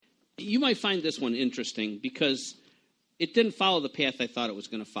You might find this one interesting because it didn't follow the path I thought it was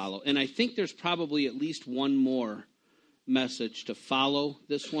going to follow. And I think there's probably at least one more message to follow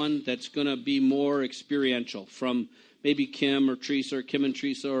this one that's going to be more experiential from maybe Kim or Teresa or Kim and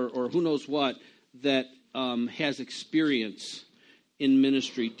Teresa or who knows what that has experience in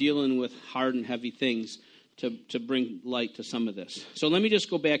ministry dealing with hard and heavy things to bring light to some of this. So let me just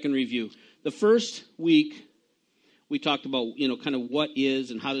go back and review. The first week we talked about, kind of what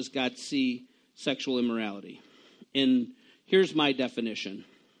is and how does God see sexual immorality. And here's my definition.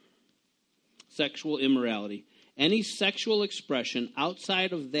 Sexual immorality. Any sexual expression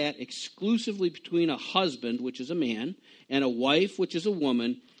outside of that exclusively between a husband, which is a man, and a wife, which is a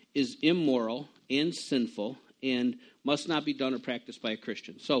woman, is immoral and sinful and must not be done or practiced by a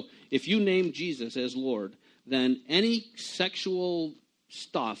Christian. So if you name Jesus as Lord, then any sexual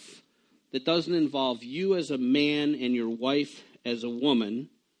stuff that doesn't involve you as a man and your wife as a woman,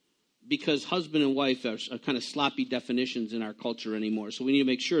 because husband and wife are kind of sloppy definitions in our culture anymore. So we need to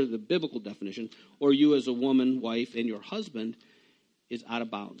make sure the biblical definition, or you as a woman, wife, and your husband, is out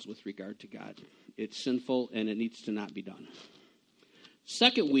of bounds with regard to God. It's sinful and it needs to not be done.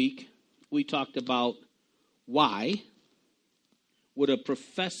 Second week, we talked about why would a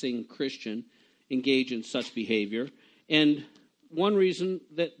professing Christian engage in such behavior. And one reason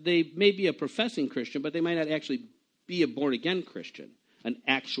that they may be a professing Christian, but they might not actually be a born-again Christian, an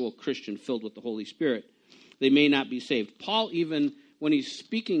actual Christian filled with the Holy Spirit. They may not be saved. Paul, even when he's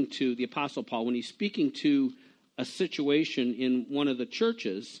speaking to, the Apostle Paul, when he's speaking to a situation in one of the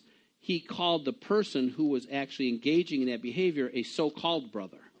churches, he called the person who was actually engaging in that behavior a so-called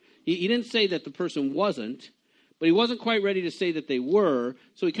brother. He didn't say that the person wasn't, but he wasn't quite ready to say that they were,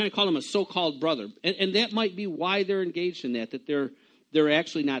 so he kind of called them a so-called brother. And that might be why they're engaged in that they're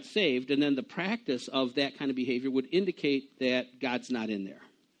actually not saved, and then the practice of that kind of behavior would indicate that God's not in there.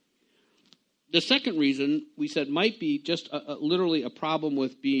 The second reason we said might be just literally a problem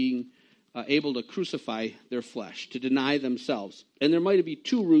with being able to crucify their flesh, to deny themselves. And there might be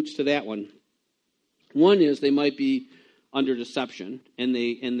two roots to that one. One is they might be under deception, and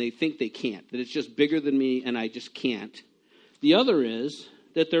they think they can't, that it's just bigger than me and I just can't. The other is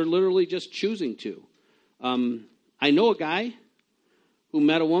that they're literally just choosing to. I know a guy who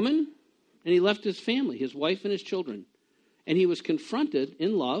met a woman, and he left his family, his wife and his children. And he was confronted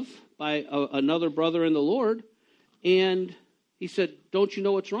in love by another brother in the Lord, and he said, "Don't you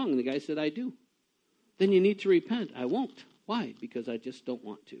know what's wrong?" And the guy said, "I do." "Then you need to repent." "I won't." "Why?" "Because I just don't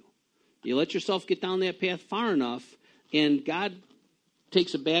want to." You let yourself get down that path far enough, and God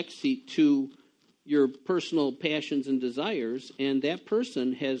takes a backseat to your personal passions and desires, and that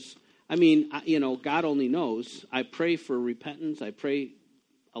person has, God only knows. I pray for repentance. I pray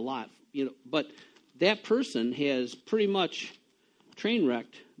a lot, but that person has pretty much train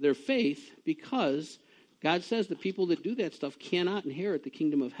wrecked their faith because God says the people that do that stuff cannot inherit the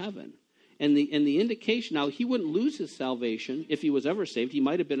kingdom of heaven. And the indication, now he wouldn't lose his salvation if he was ever saved. He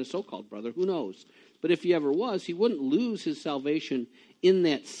might have been a so-called brother, who knows? But if he ever was, he wouldn't lose his salvation in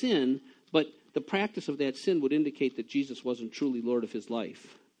that sin, but the practice of that sin would indicate that Jesus wasn't truly Lord of his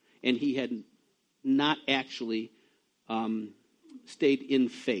life. And he had not actually stayed in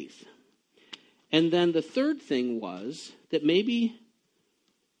faith. And then the third thing was that maybe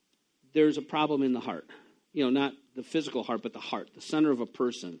there's a problem in the heart. Not the physical heart, but the heart, the center of a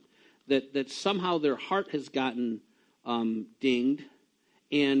person. That somehow their heart has gotten dinged,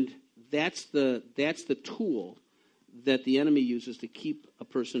 and that's the tool that the enemy uses to keep a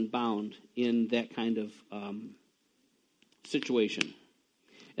person bound in that kind of situation.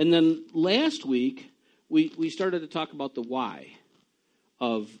 And then last week, we started to talk about the why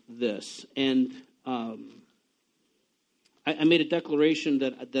of this. And I made a declaration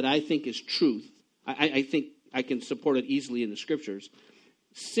that I think is truth. I think I can support it easily in the Scriptures.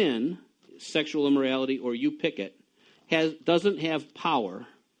 Sin, sexual immorality, or you pick it, doesn't have power.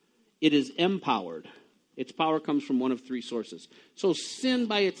 It is empowered. Its power comes from one of three sources. So sin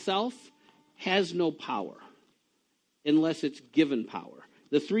by itself has no power unless it's given power.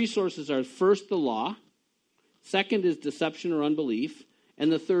 The three sources are, first, the law. Second is deception or unbelief.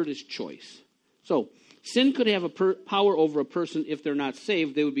 And the third is choice. So sin could have power over a person if they're not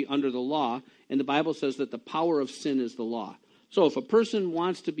saved. They would be under the law. And the Bible says that the power of sin is the law. So if a person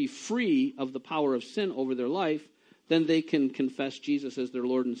wants to be free of the power of sin over their life, then they can confess Jesus as their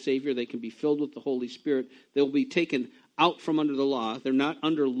Lord and Savior. They can be filled with the Holy Spirit. They'll be taken out from under the law. They're not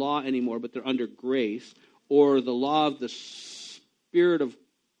under law anymore, but they're under grace, or the law of the Spirit of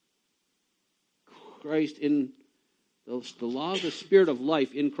Christ in the law of the Spirit of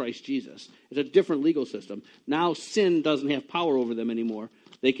life in Christ Jesus. It's a different legal system. Now sin doesn't have power over them anymore.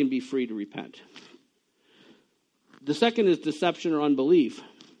 they can be free to repent. The second is deception or unbelief,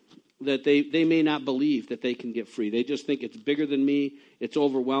 that they may not believe that they can get free. They just think it's bigger than me, it's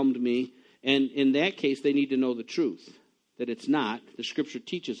overwhelmed me, and in that case, they need to know the truth, that it's not. The Scripture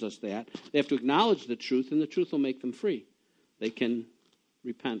teaches us that. They have to acknowledge the truth, and the truth will make them free. They can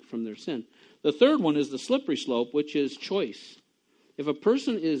repent from their sin. The third one is the slippery slope, which is choice. If a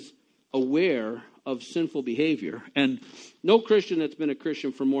person is aware of sinful behavior, and no Christian that's been a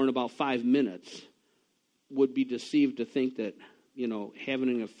Christian for more than about 5 minutes would be deceived to think that, having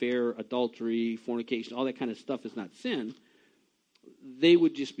an affair, adultery, fornication, all that kind of stuff is not sin. They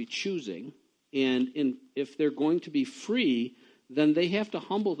would just be choosing. And if they're going to be free, then they have to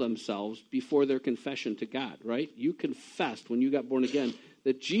humble themselves before their confession to God, right? You confessed when you got born again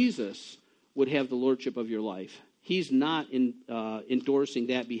that Jesus would have the lordship of your life. He's not endorsing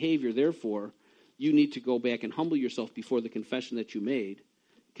that behavior. Therefore, you need to go back and humble yourself before the confession that you made.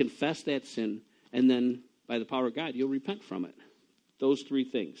 Confess that sin, and then by the power of God, you'll repent from it. Those three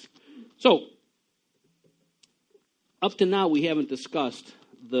things. So, up to now, we haven't discussed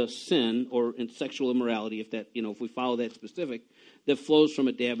the sin or in sexual immorality, if we follow that specific, that flows from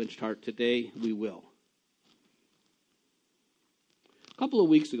a damaged heart. Today, we will. A couple of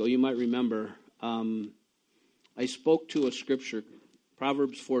weeks ago, you might remember, I spoke to a scripture,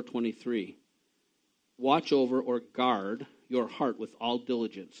 Proverbs 4:23. Watch over or guard your heart with all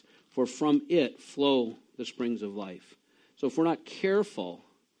diligence, for from it flow the springs of life. So if we're not careful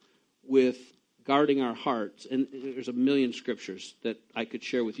with guarding our hearts, and there's a million scriptures that I could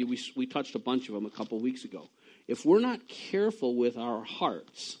share with you. We touched a bunch of them a couple of weeks ago. If we're not careful with our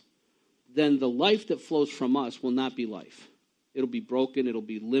hearts, then the life that flows from us will not be life. It'll be broken. It'll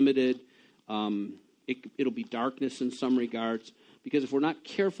be limited. It'll be darkness in some regards. Because if we're not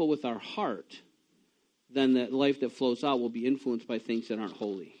careful with our heart, then the life that flows out will be influenced by things that aren't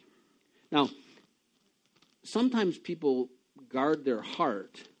holy. Now, sometimes people guard their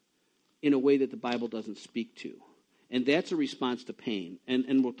heart in a way that the Bible doesn't speak to. And that's a response to pain.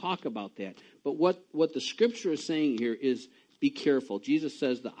 And we'll talk about that. But what the Scripture is saying here is be careful. Jesus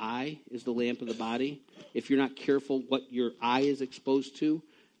says the eye is the lamp of the body. If you're not careful what your eye is exposed to,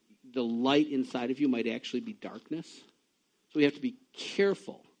 the light inside of you might actually be darkness. So we have to be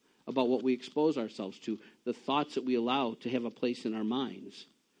careful about what we expose ourselves to, the thoughts that we allow to have a place in our minds.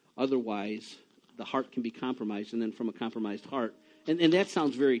 Otherwise, the heart can be compromised, and then from a compromised heart, and that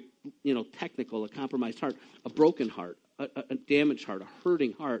sounds very, technical, a compromised heart, a broken heart, a damaged heart, a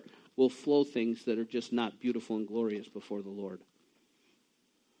hurting heart will flow things that are just not beautiful and glorious before the Lord.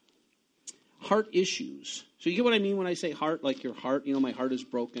 Heart issues. So you get what I mean when I say heart, like your heart, my heart is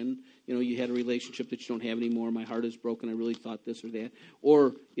broken. You had a relationship that you don't have anymore. My heart is broken. I really thought this or that.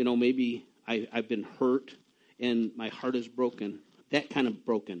 Or, maybe I've been hurt and my heart is broken. That kind of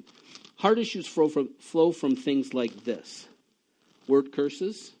broken. Heart issues flow from things like this. Word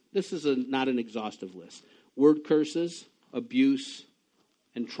curses. This is not an exhaustive list. Word curses, abuse,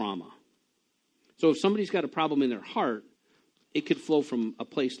 and trauma. So if somebody's got a problem in their heart, it could flow from a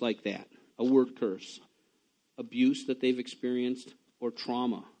place like that. A word curse, abuse that they've experienced, or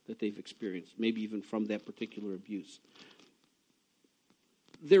trauma that they've experienced, maybe even from that particular abuse.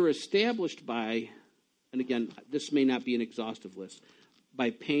 They're established by, and again, this may not be an exhaustive list,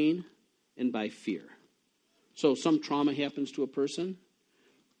 by pain and by fear. So some trauma happens to a person,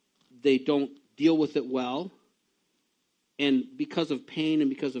 they don't deal with it well, and because of pain and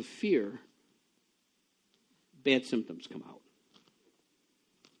because of fear, bad symptoms come out.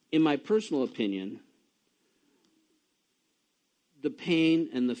 In my personal opinion, the pain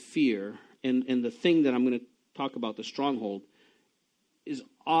and the fear and the thing that I'm going to talk about, the stronghold, is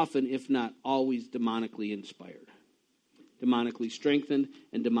often, if not always, demonically inspired, demonically strengthened,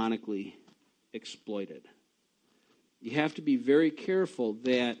 and demonically exploited. You have to be very careful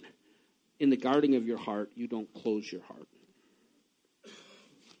that in the guarding of your heart, you don't close your heart.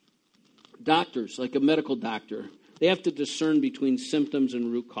 Doctors, like a medical doctor, they have to discern between symptoms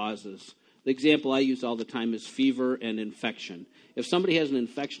and root causes. The example I use all the time is fever and infection. If somebody has an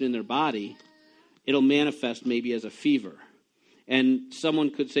infection in their body, it'll manifest maybe as a fever. And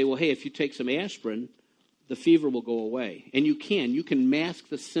someone could say, well, hey, if you take some aspirin, the fever will go away. And you can mask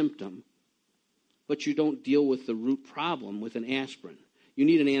the symptom, but you don't deal with the root problem with an aspirin. You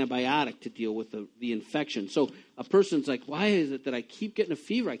need an antibiotic to deal with the infection. So a person's like, why is it that I keep getting a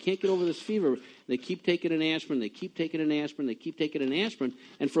fever? I can't get over this fever. They keep taking an aspirin. They keep taking an aspirin. They keep taking an aspirin.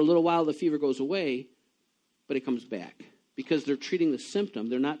 And for a little while, the fever goes away, but it comes back. Because they're treating the symptom.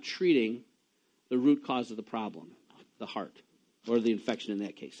 They're not treating the root cause of the problem, the heart, or the infection in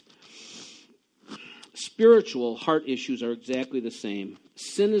that case. Spiritual heart issues are exactly the same.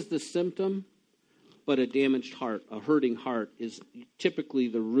 Sin is the symptom, but a damaged heart, a hurting heart, is typically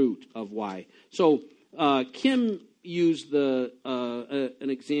the root of why. So Kim used an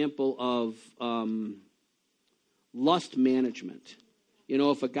example of lust management. You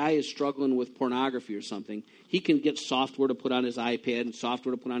know, if a guy is struggling with pornography or something, he can get software to put on his iPad and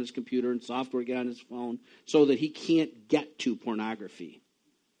software to put on his computer and software to get on his phone so that he can't get to pornography.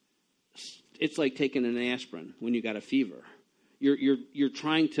 It's like taking an aspirin when you got a fever. You're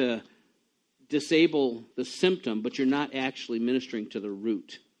trying to disable the symptom, but you're not actually ministering to the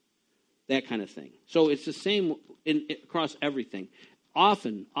root. That kind of thing. So it's the same across everything.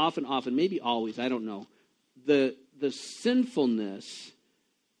 Often, maybe always, I don't know. The sinfulness,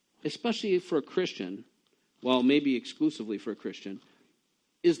 especially for a Christian, well, maybe exclusively for a Christian,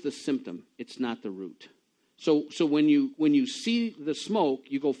 is the symptom. It's not the root. So when you see the smoke,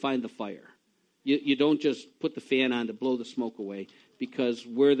 you go find the fire. You don't just put the fan on to blow the smoke away, because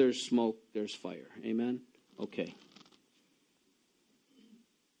where there's smoke, there's fire. Amen? Okay.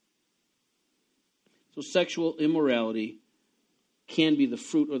 So sexual immorality can be the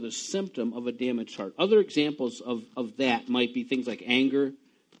fruit or the symptom of a damaged heart. Other examples of that might be things like anger,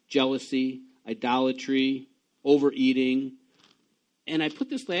 jealousy, idolatry, overeating. And I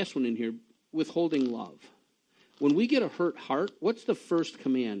put this last one in here, withholding love. When we get a hurt heart, what's the first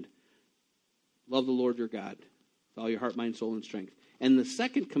command? Love the Lord your God with all your heart, mind, soul, and strength. And the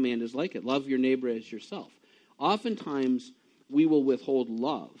second command is like it. Love your neighbor as yourself. Oftentimes, we will withhold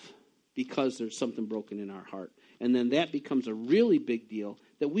love because there's something broken in our heart. And then that becomes a really big deal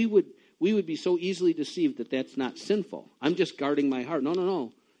that we would be so easily deceived that that's not sinful. I'm just guarding my heart.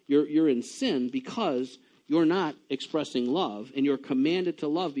 No. You're in sin because you're not expressing love, and you're commanded to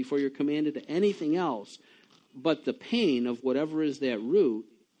love before you're commanded to anything else. But the pain of whatever is that root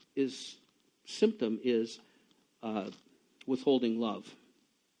is withholding love.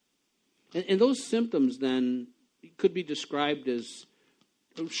 And those symptoms then could be described as,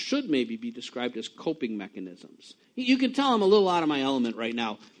 or should maybe be described as, coping mechanisms. You can tell I'm a little out of my element right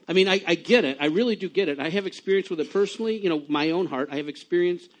now. I mean, I get it. I really do get it. I have experience with it personally, my own heart. I have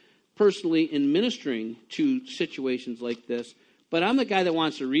experience personally in ministering to situations like this. But I'm the guy that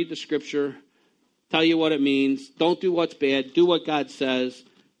wants to read the scripture, tell you what it means, don't do what's bad, do what God says.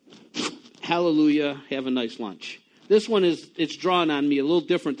 Hallelujah, have a nice lunch. This one it's drawn on me a little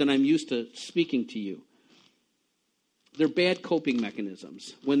different than I'm used to speaking to you. They're bad coping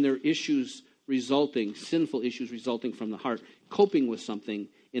mechanisms when they're sinful issues resulting from the heart, coping with something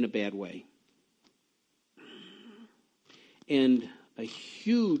in a bad way. And a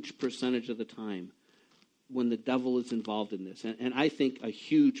huge percentage of the time when the devil is involved in this, and I think a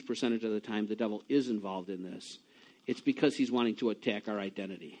huge percentage of the time the devil is involved in this, it's because he's wanting to attack our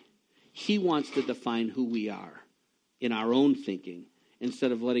identity. He wants to define who we are in our own thinking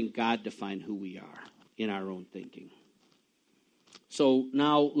instead of letting God define who we are in our own thinking. So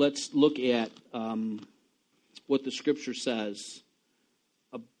now let's look at what the Scripture says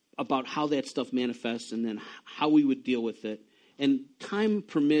about how that stuff manifests and then how we would deal with it. And time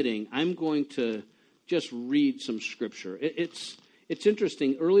permitting, I'm going to just read some Scripture. It's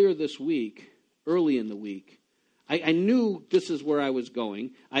interesting. Early in the week, I knew this is where I was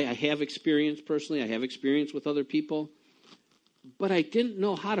going. I have experience personally. I have experience with other people. But I didn't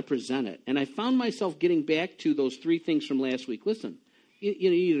know how to present it. And I found myself getting back to those three things from last week. Listen,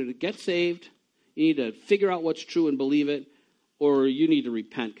 you need to get saved, you need to figure out what's true and believe it, or you need to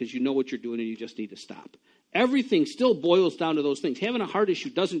repent because you know what you're doing and you just need to stop. Everything still boils down to those things. Having a heart issue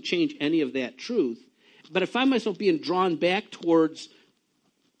doesn't change any of that truth. But I find myself being drawn back towards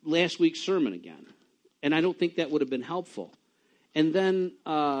last week's sermon again. And I don't think that would have been helpful. And then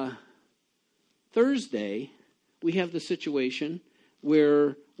Thursday, we have the situation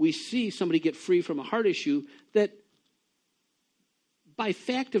where we see somebody get free from a heart issue that by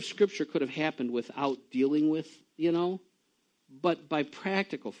fact of Scripture could have happened without dealing with, but by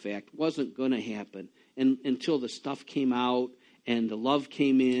practical fact wasn't going to happen until the stuff came out and the love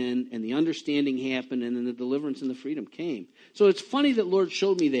came in and the understanding happened and then the deliverance and the freedom came. So it's funny that Lord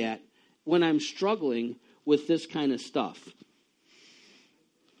showed me that when I'm struggling with this kind of stuff.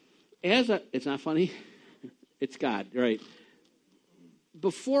 It's not funny? It's God, right?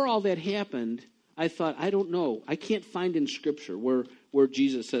 Before all that happened, I thought, I don't know. I can't find in Scripture where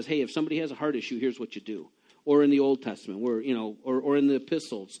Jesus says, hey, if somebody has a heart issue, here's what you do. Or in the Old Testament, or in the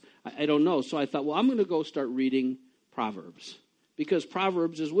epistles. I don't know. So I thought, well, I'm going to go start reading Proverbs. Because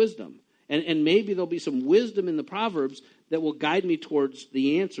Proverbs is wisdom. And maybe there'll be some wisdom in the Proverbs that will guide me towards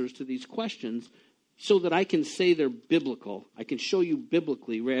the answers to these questions so that I can say they're biblical. I can show you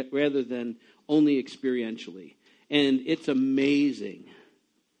biblically rather than only experientially. And it's amazing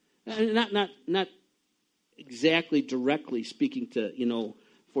Not exactly directly speaking to,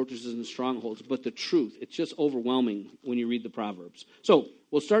 fortresses and strongholds, but the truth. It's just overwhelming when you read the Proverbs. So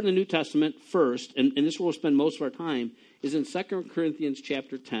we'll start in the New Testament first, and this is where we'll spend most of our time, is in 2 Corinthians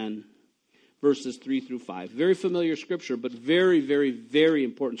chapter 10, verses 3 through 5. Very familiar scripture, but very, very, very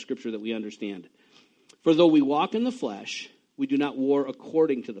important scripture that we understand. For though we walk in the flesh, we do not war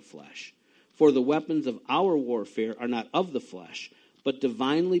according to the flesh. For the weapons of our warfare are not of the flesh, but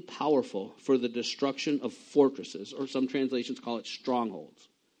divinely powerful for the destruction of fortresses, or some translations call it strongholds.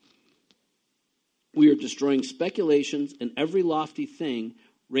 We are destroying speculations and every lofty thing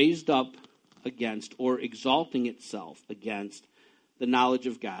raised up against or exalting itself against the knowledge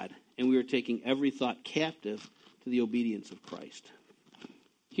of God, and we are taking every thought captive to the obedience of Christ.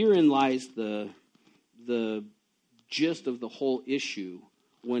 Herein lies the gist of the whole issue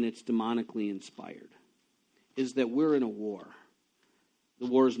when it's demonically inspired, is that we're in a war. The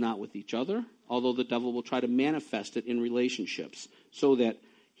war is not with each other, although the devil will try to manifest it in relationships so that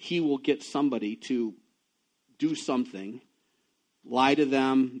he will get somebody to do something, lie to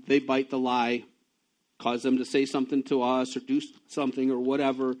them, they bite the lie, cause them to say something to us or do something or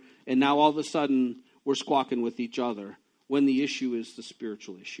whatever, and now all of a sudden we're squawking with each other when the issue is the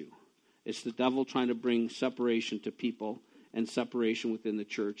spiritual issue. It's the devil trying to bring separation to people and separation within the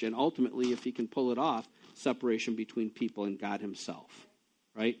church, and ultimately, if he can pull it off, separation between people and God himself,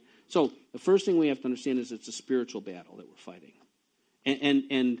 right? So the first thing we have to understand is it's a spiritual battle that we're fighting.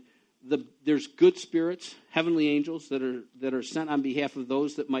 There's good spirits, heavenly angels that are sent on behalf of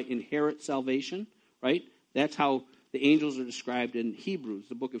those that might inherit salvation, right? That's how the angels are described in Hebrews,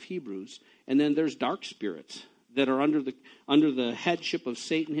 the book of Hebrews. And then there's dark spirits that are under the headship of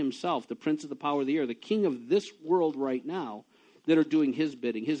Satan himself, the prince of the power of the air, the king of this world right now, that are doing his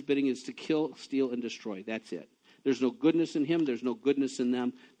bidding. His bidding is to kill, steal, and destroy. That's it. There's no goodness in him. There's no goodness in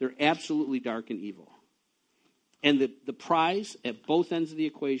them. They're absolutely dark and evil. And the prize at both ends of the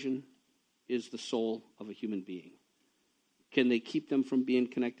equation is the soul of a human being. Can they keep them from being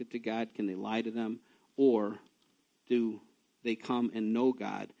connected to God? Can they lie to them? Or do they come and know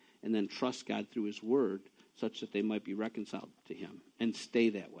God and then trust God through his word such that they might be reconciled to him and stay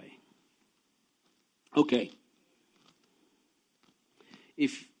that way? Okay.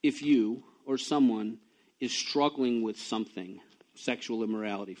 If you or someone is struggling with something, sexual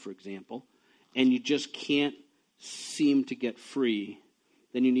immorality, for example, and you just can't seem to get free,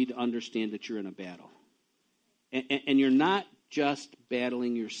 then you need to understand that you're in a battle. And you're not just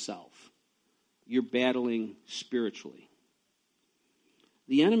battling yourself. You're battling spiritually.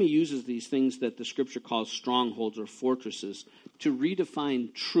 The enemy uses these things that the scripture calls strongholds or fortresses to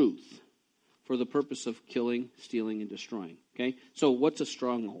redefine truth for the purpose of killing, stealing, and destroying. Okay? So what's a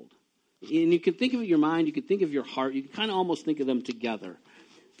stronghold? And you can think of your mind, you can think of your heart, you can kind of almost think of them together.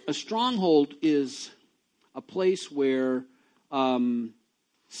 A stronghold is a place where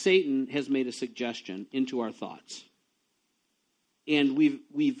Satan has made a suggestion into our thoughts. And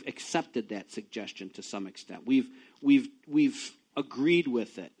we've accepted that suggestion to some extent. We've agreed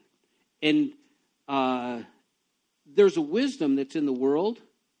with it. And there's a wisdom that's in the world,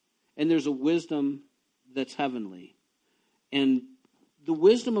 and there's a wisdom that's heavenly. And the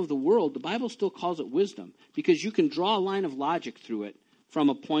wisdom of the world, the Bible still calls it wisdom, because you can draw a line of logic through it from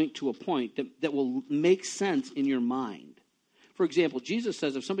a point to a point that will make sense in your mind. For example, Jesus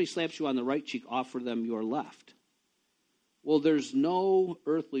says if somebody slaps you on the right cheek, offer them your left. Well, there's no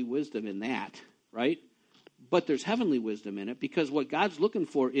earthly wisdom in that, right? But there's heavenly wisdom in it, because what God's looking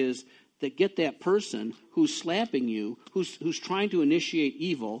for is to get that person who's slapping you, who's trying to initiate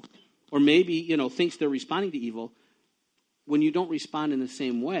evil, or maybe, thinks they're responding to evil. When you don't respond in the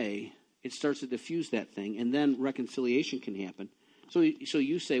same way, it starts to diffuse that thing, and then reconciliation can happen. So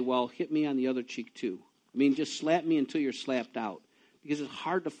you say, well, hit me on the other cheek too. I mean, just slap me until you're slapped out. Because it's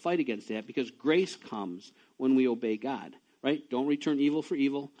hard to fight against that, because grace comes when we obey God, right? Don't return evil for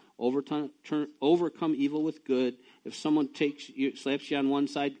evil. Overcome evil with good. If someone slaps you on one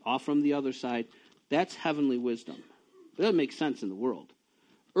side, off from the other side. That's heavenly wisdom. That doesn't make sense in the world.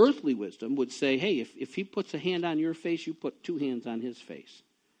 Earthly wisdom would say, hey, if he puts a hand on your face, you put two hands on his face.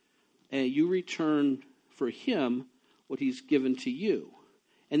 And you return for him what he's given to you.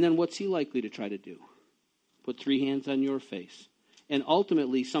 And then what's he likely to try to do? Put three hands on your face. And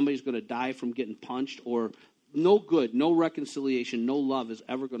ultimately, somebody's going to die from getting punched, or no good, no reconciliation, no love is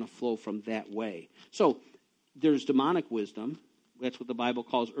ever going to flow from that way. So there's demonic wisdom. That's what the Bible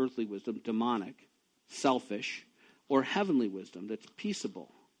calls earthly wisdom, demonic, selfish, or heavenly wisdom that's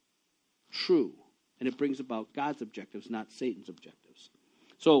peaceable, true, and it brings about God's objectives, not Satan's objectives.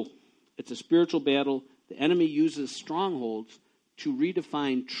 So it's a spiritual battle. The enemy uses strongholds to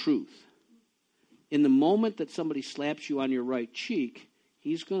redefine truth. In the moment that somebody slaps you on your right cheek,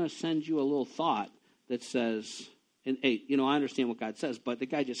 he's going to send you a little thought that says, and hey, I understand what God says, but the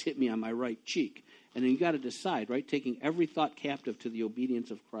guy just hit me on my right cheek. And then you got to decide, right? Taking every thought captive to the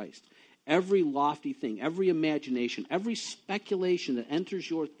obedience of Christ. Every lofty thing, every imagination, every speculation that enters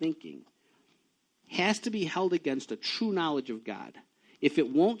your thinking has to be held against a true knowledge of God. If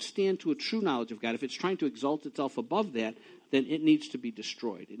it won't stand to a true knowledge of God, if it's trying to exalt itself above that, then it needs to be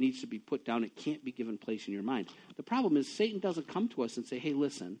destroyed. It needs to be put down. It can't be given place in your mind. The problem is Satan doesn't come to us and say, hey,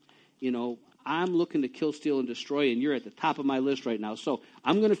 listen, I'm looking to kill, steal, and destroy, and you're at the top of my list right now, so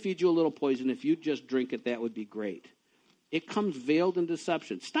I'm going to feed you a little poison. If you just drink it, that would be great. It comes veiled in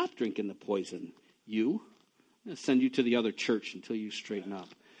deception. Stop drinking the poison, you. I'm going to send you to the other church until you straighten up.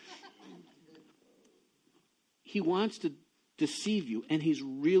 He wants to deceive you, and he's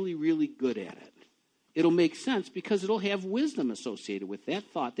really, really good at it. It'll make sense because it'll have wisdom associated with that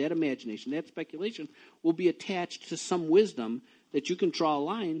thought, that imagination, that speculation will be attached to some wisdom that you can draw a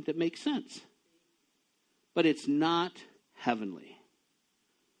line that makes sense. But it's not heavenly.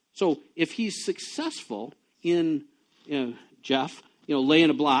 So if he's successful in, Jeff, laying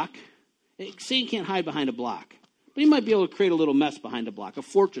a block, Satan can't hide behind a block. But he might be able to create a little mess behind a block. A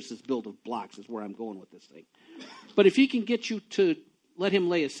fortress is built of blocks is where I'm going with this thing. But if he can get you to let him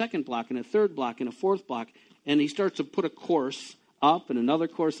lay a second block and a third block and a fourth block, and he starts to put a course up and another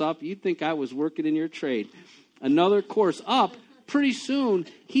course up, you'd think I was working in your trade. Another course up, pretty soon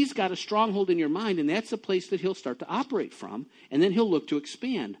he's got a stronghold in your mind, and that's the place that he'll start to operate from, and then he'll look to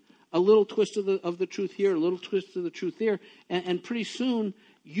expand. A little twist of the truth here, a little twist of the truth there, and pretty soon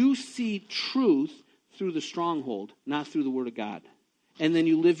you see truth through the stronghold, not through the Word of God. And then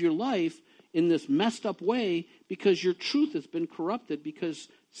you live your life in this messed up way because your truth has been corrupted because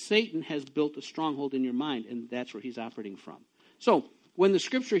Satan has built a stronghold in your mind, and that's where he's operating from. So when the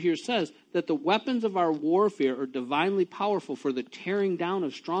scripture here says that the weapons of our warfare are divinely powerful for the tearing down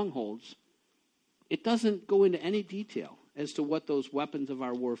of strongholds, it doesn't go into any detail as to what those weapons of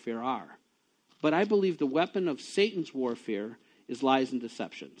our warfare are. But I believe the weapon of Satan's warfare is lies and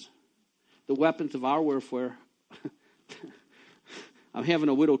deceptions. The weapons of our warfare, I'm having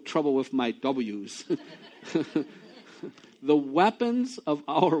a little trouble with my W's. The weapons of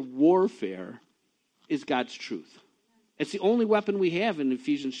our warfare is God's truth. It's the only weapon we have in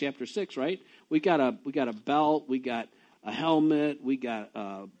Ephesians chapter 6, right? We got a belt, we got a helmet, we got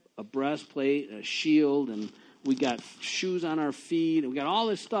a breastplate, a shield, and we got shoes on our feet, and we got all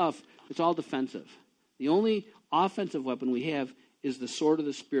this stuff. It's all defensive. The only offensive weapon we have is the sword of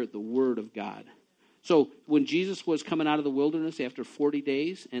the Spirit, the Word of God. So when Jesus was coming out of the wilderness after 40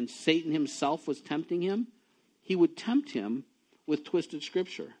 days and Satan himself was tempting him, he would tempt him with twisted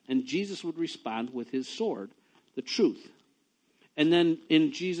scripture. And Jesus would respond with his sword, the truth. And then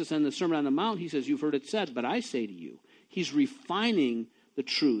in Jesus and the Sermon on the Mount, he says, you've heard it said, but I say to you. He's refining the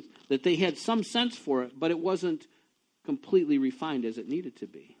truth, that they had some sense for it, but it wasn't completely refined as it needed to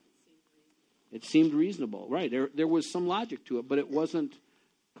be. It seemed reasonable, right? There was some logic to it, but it wasn't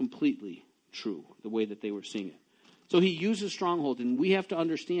completely true, the way that they were seeing it. So he uses strongholds, and we have to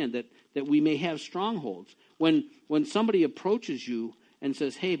understand that we may have strongholds. When somebody approaches you and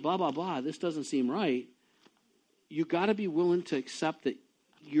says, hey, blah, blah, blah, this doesn't seem right, you got to be willing to accept that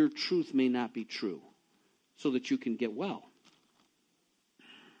your truth may not be true so that you can get well.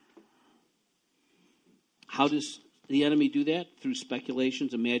 How does the enemy do that? Through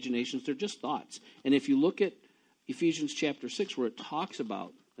speculations, imaginations. They're just thoughts. And if you look at Ephesians chapter 6, where it talks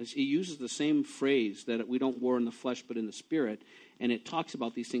about, he uses the same phrase that we don't war in the flesh but in the spirit, and it talks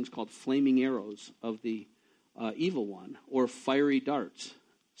about these things called flaming arrows of the evil one, or fiery darts.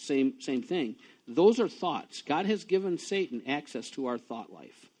 Same thing. Those are thoughts. God has given Satan access to our thought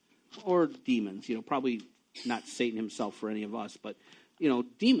life, or demons. Probably not Satan himself for any of us, but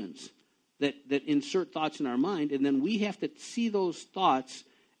demons that insert thoughts in our mind, and then we have to see those thoughts.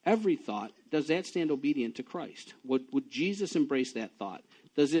 Every thought, does that stand obedient to Christ? Would Jesus embrace that thought?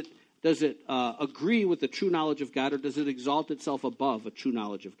 Does it agree with the true knowledge of God, or does it exalt itself above a true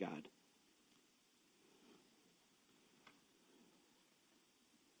knowledge of God?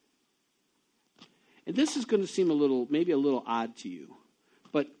 And this is going to seem maybe a little odd to you,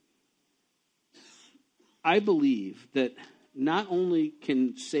 but I believe that not only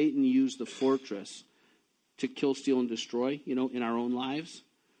can Satan use the fortress to kill, steal, and destroy, in our own lives,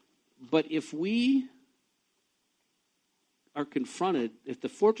 but if we are confronted, if the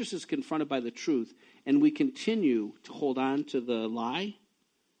fortress is confronted by the truth, and we continue to hold on to the lie,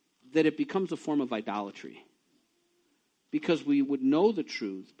 that it becomes a form of idolatry. because we would know the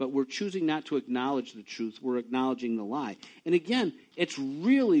truth, but we're choosing not to acknowledge the truth. We're acknowledging the lie. And again, it's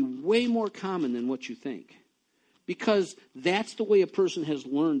really way more common than what you think, because that's the way a person has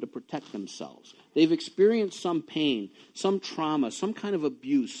learned to protect themselves. They've experienced some pain, some trauma, some kind of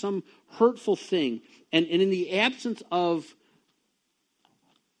abuse, some hurtful thing, and in the absence of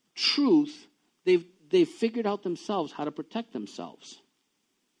truth, they've figured out themselves how to protect themselves.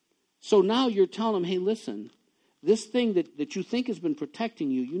 So now you're telling them, hey, listen, this thing that you think has been protecting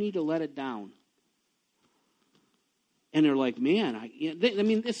you, you need to let it down. And they're like, man, I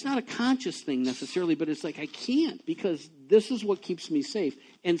mean, it's not a conscious thing necessarily, but it's like, I can't, because this is what keeps me safe.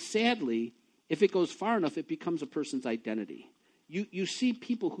 And sadly, if it goes far enough, it becomes a person's identity. You see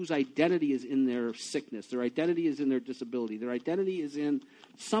people whose identity is in their sickness. Their identity is in their disability. Their identity is in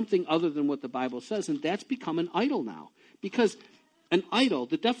something other than what the Bible says, and that's become an idol now. Because an idol,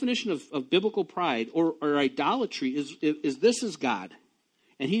 the definition of biblical pride or idolatry is this is God.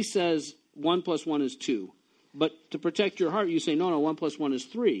 And he says 1 + 1 is 2. But to protect your heart, you say, no, 1 + 1 is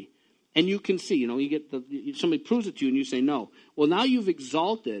 3. And you can see, you get somebody proves it to you and you say no. Well, now you've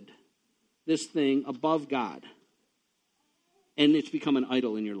exalted this thing above God. And it's become an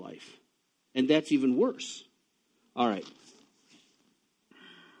idol in your life. And that's even worse. All right.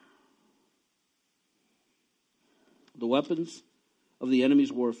 The weapons of the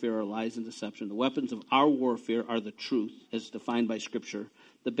enemy's warfare are lies and deception. The weapons of our warfare are the truth, as defined by Scripture.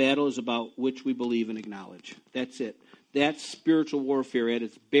 The battle is about which we believe and acknowledge. That's it. That's spiritual warfare at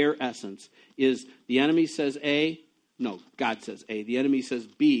its bare essence. Is the enemy says A, no, God says A. The enemy says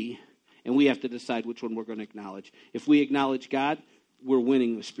B, and we have to decide which one we're going to acknowledge. If we acknowledge God, we're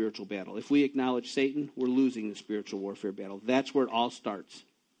winning the spiritual battle. If we acknowledge Satan, we're losing the spiritual warfare battle. That's where it all starts.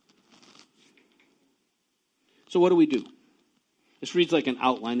 So what do we do? This reads like an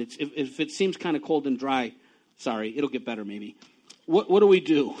outline. If it seems kind of cold and dry, sorry, it'll get better maybe. What do we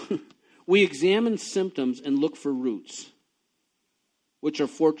do? We examine symptoms and look for roots, which are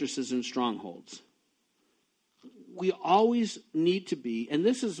fortresses and strongholds. We always need to be, and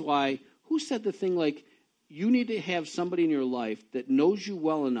this is why, who said the thing like, you need to have somebody in your life that knows you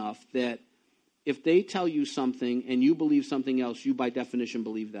well enough that if they tell you something and you believe something else, you by definition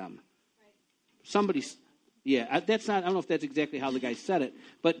believe them. Right. Somebody's, yeah, that's not, I don't know if that's exactly how the guy said it,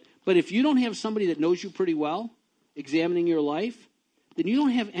 but if you don't have somebody that knows you pretty well, examining your life, then you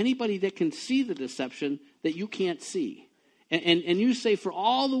don't have anybody that can see the deception that you can't see. And you say, for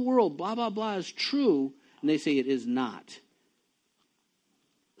all the world, blah, blah, blah is true, and they say it is not.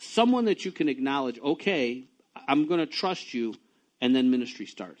 Someone that you can acknowledge, okay, I'm going to trust you, and then ministry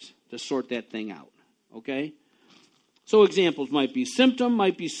starts to sort that thing out, okay? So examples might be symptom,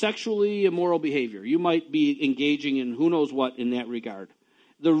 might be sexually immoral behavior. You might be engaging in who knows what in that regard.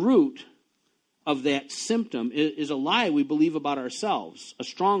 The root of that symptom is a lie we believe about ourselves, a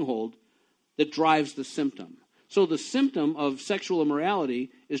stronghold that drives the symptom. So the symptom of sexual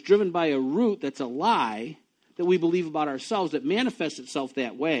immorality is driven by a root that's a lie that we believe about ourselves that manifests itself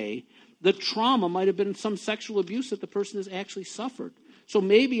that way. The trauma might have been some sexual abuse that the person has actually suffered. So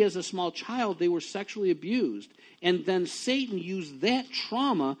maybe as a small child they were sexually abused, and then Satan used that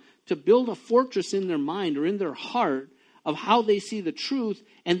trauma to build a fortress in their mind or in their heart of how they see the truth,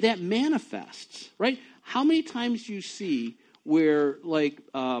 and that manifests, right? How many times do you see where, like,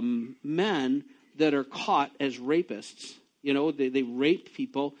 men that are caught as rapists, they rape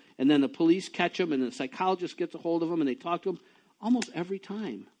people, and then the police catch them, and the psychologist gets a hold of them, and they talk to them? Almost every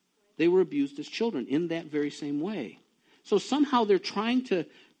time they were abused as children in that very same way. So somehow they're trying to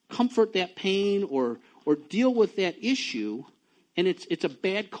comfort that pain or deal with that issue, and it's a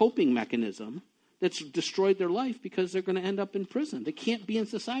bad coping mechanism that's destroyed their life because they're going to end up in prison. They can't be in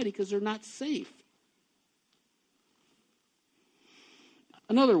society because they're not safe.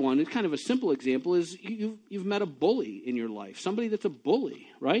 Another one, it's kind of a simple example, is you've met a bully in your life, somebody that's a bully,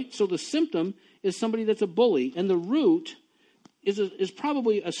 right? So the symptom is somebody that's a bully, and the root is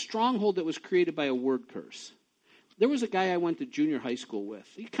probably a stronghold that was created by a word curse. There was a guy I went to junior high school with.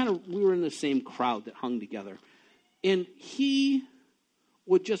 We were in the same crowd that hung together, and he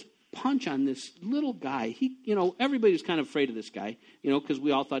would just punch on this little guy. Everybody was kind of afraid of this guy, because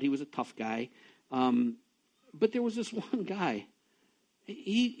we all thought he was a tough guy. But there was this one guy.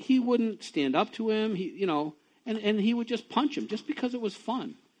 He wouldn't stand up to him, and he would just punch him just because it was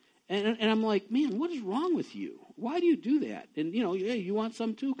fun. And I'm like, man, what is wrong with you? Why do you do that? And, hey, you want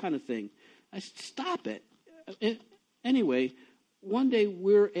some too kind of thing. I said, stop it. Anyway, one day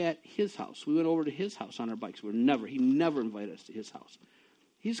we're at his house. We went over to his house on our bikes. He never invited us to his house.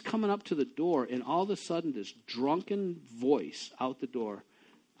 He's coming up to the door, and all of a sudden this drunken voice out the door.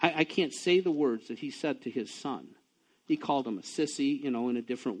 I can't say the words that he said to his son. he called him a sissy, in a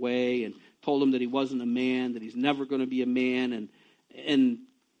different way, and told him that he wasn't a man, that he's never going to be a man, and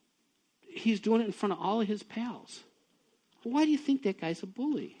he's doing it in front of all of his pals. Why do you think that guy's a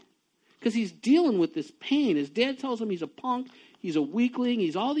bully? Because he's dealing with this pain. His dad tells him he's a punk, he's a weakling,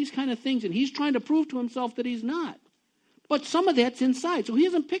 he's all these kind of things, and he's trying to prove to himself that he's not. But some of that's inside. So he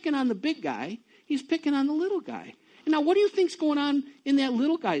isn't picking on the big guy, he's picking on the little guy. And now what do you think's going on in that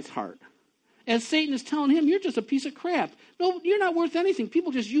little guy's heart? As Satan is telling him, you're just a piece of crap. No, you're not worth anything.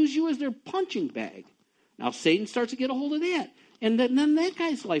 People just use you as their punching bag. Now Satan starts to get a hold of that. And then that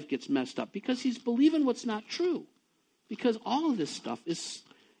guy's life gets messed up because he's believing what's not true. Because all of this stuff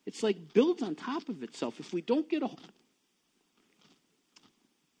it's like builds on top of itself. If we don't get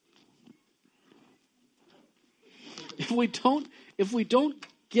if we don't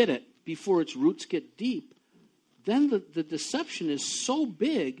get it before its roots get deep, then the deception is so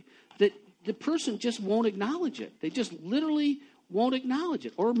big that the person just won't acknowledge it. They just literally won't acknowledge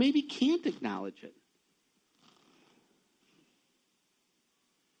it, or maybe can't acknowledge it.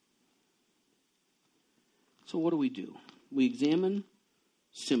 So what do? We examine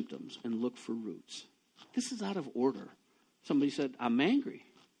symptoms and look for roots. This is out of order. Somebody said, I'm angry.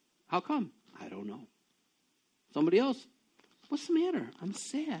 How come? I don't know. Somebody else, what's the matter? I'm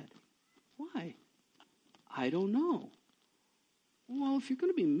sad. Why? I don't know. Well, if you're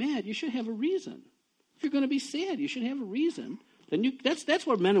going to be mad, you should have a reason. If you're going to be sad, you should have a reason. Then that's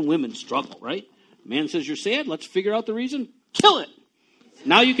where men and women struggle, right? Man says you're sad, let's figure out the reason. Kill it.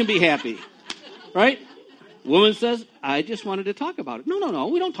 Now you can be happy. Right? Woman says, I just wanted to talk about it. No,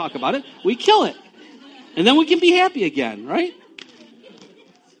 we don't talk about it. We kill it. And then we can be happy again, right?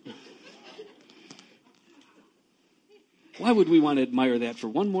 Why would we want to admire that for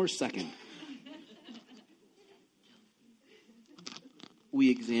one more second?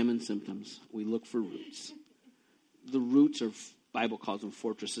 We examine symptoms. We look for roots. The roots are, Bible calls them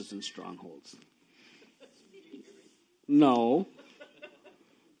fortresses and strongholds. No.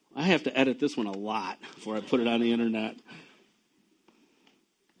 I have to edit this one a lot before I put it on the internet.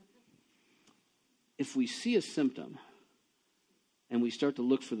 If we see a symptom and we start to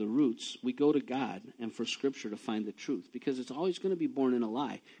look for the roots, we go to God and for Scripture to find the truth, because it's always going to be born in a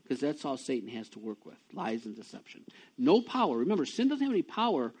lie, because that's all Satan has to work with, lies and deception. No power. Remember, sin doesn't have any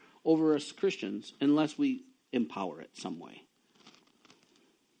power over us Christians unless we empower it some way.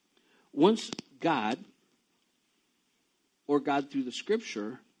 Once God, or God through the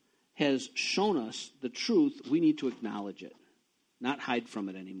Scripture, has shown us the truth, we need to acknowledge it, not hide from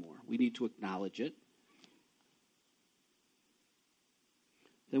it anymore. We need to acknowledge it.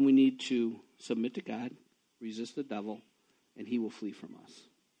 Then we need to submit to God, resist the devil, and he will flee from us.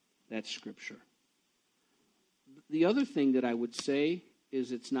 That's Scripture. The other thing that I would say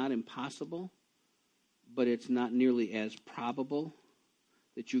is it's not impossible, but it's not nearly as probable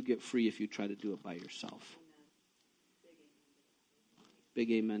that you get free if you try to do it by yourself. Big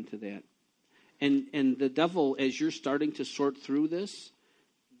amen to that. And the devil, as you're starting to sort through this,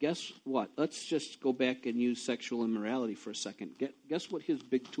 guess what? Let's just go back and use sexual immorality for a second. Guess what his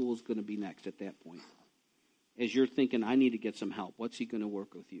big tool is going to be next at that point? As you're thinking, I need to get some help. What's he going to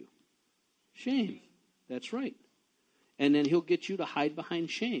work with you? Shame. That's right. And then he'll get you to hide behind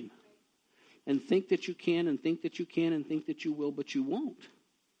shame. And think that you can, and think that you can, and think that you will, but you won't.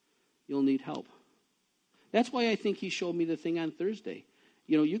 You'll need help. That's why I think he showed me the thing on Thursday.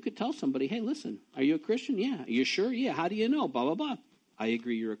 You could tell somebody, hey, listen, are you a Christian? Yeah. Are you sure? Yeah. How do you know? Blah, blah, blah. I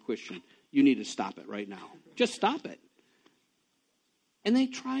agree you're a Christian. You need to stop it right now. Just stop it. And they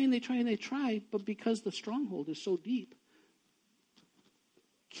try and they try and they try, but because the stronghold is so deep,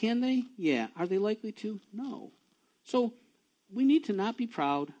 can they? Yeah. Are they likely to? No. So we need to not be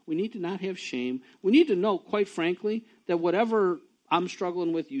proud. We need to not have shame. We need to know, quite frankly, that whatever I'm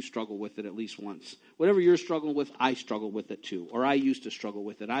struggling with, you struggle with it at least once. Whatever you're struggling with, I struggle with it too. Or I used to struggle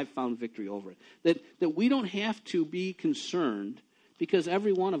with it. I've found victory over it. That we don't have to be concerned, because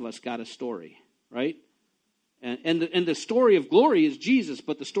every one of us got a story, right? And the story of glory is Jesus,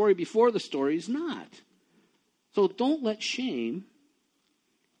 but the story before the story is not. So don't let shame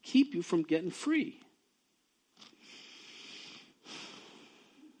keep you from getting free.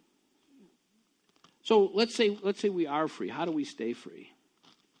 So let's say we are free. How do we stay free?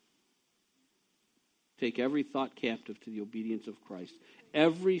 Take every thought captive to the obedience of Christ.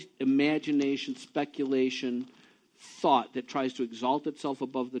 Every imagination, speculation, thought that tries to exalt itself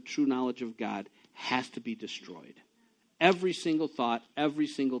above the true knowledge of God has to be destroyed. Every single thought, every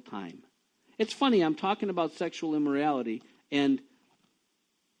single time. It's funny, I'm talking about sexual immorality, and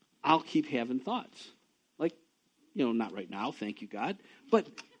I'll keep having thoughts. Like, not right now, thank you, God. But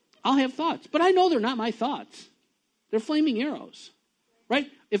I'll have thoughts. But I know they're not my thoughts. They're flaming arrows, right?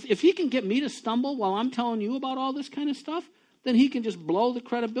 If he can get me to stumble while I'm telling you about all this kind of stuff, then he can just blow the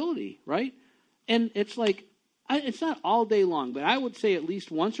credibility, right? And it's like, it's not all day long, but I would say at least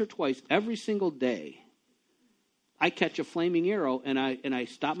once or twice every single day, I catch a flaming arrow and I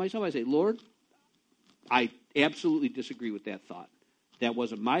stop myself. I say, Lord, I absolutely disagree with that thought. That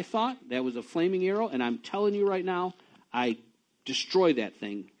wasn't my thought. That was a flaming arrow, and I'm telling you right now, I destroy that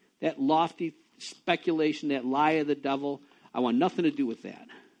thing. That lofty speculation, that lie of the devil, I want nothing to do with that.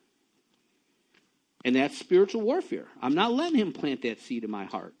 And that's spiritual warfare. I'm not letting him plant that seed in my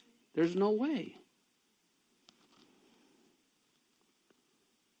heart. There's no way.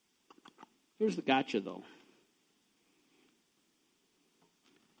 Here's the gotcha, though.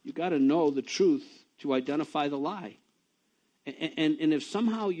 You got to know the truth to identify the lie. And if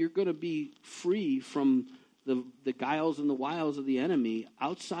somehow you're going to be free from the guiles and the wiles of the enemy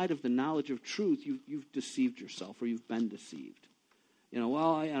outside of the knowledge of truth, you've deceived yourself, or you've been deceived.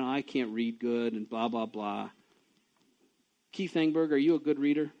 I can't read good and blah, blah, blah. Keith Engberg, are you a good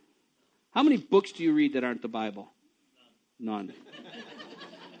reader? How many books do you read that aren't the Bible? None.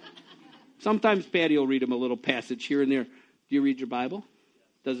 Sometimes Patty will read him a little passage here and there. Do you read your Bible?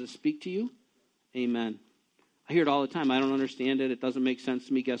 Does it speak to you? Amen. I hear it all the time. I don't understand it. It doesn't make sense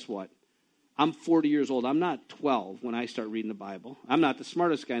to me. Guess what? I'm 40 years old. I'm not 12 when I start reading the Bible. I'm not the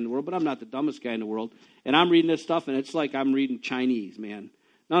smartest guy in the world, but I'm not the dumbest guy in the world. And I'm reading this stuff, and it's like I'm reading Chinese, man.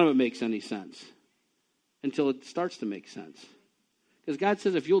 None of it makes any sense until it starts to make sense. Because God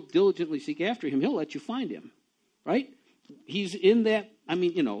says if you'll diligently seek after him, he'll let you find him, right? He's in that. I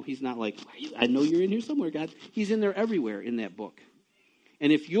mean, he's not like, I know you're in here somewhere, God. He's in there everywhere in that book.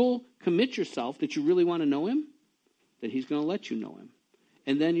 And if you'll commit yourself that you really want to know him, then he's going to let you know him.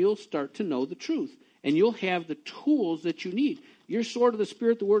 And then you'll start to know the truth. And you'll have the tools that you need. Your sword of the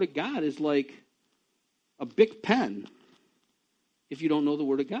Spirit, the Word of God, is like a big pen if you don't know the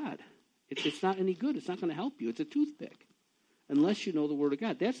Word of God. It's not any good. It's not going to help you. It's a toothpick unless you know the Word of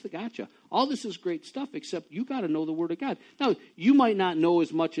God. That's the gotcha. All this is great stuff, except you got to know the Word of God. Now, you might not know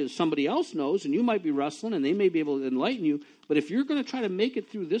as much as somebody else knows, and you might be wrestling, and they may be able to enlighten you. But if you're going to try to make it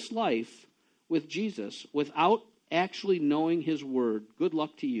through this life with Jesus without actually knowing his word, good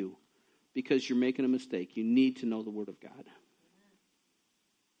luck to you, because you're making a mistake. You need to know the Word of God.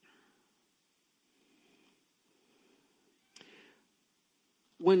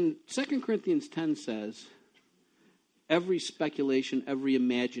 When 2 Corinthians 10 says, every speculation, every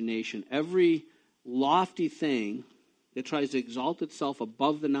imagination, every lofty thing that tries to exalt itself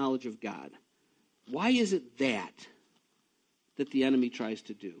above the knowledge of God, why is it that the enemy tries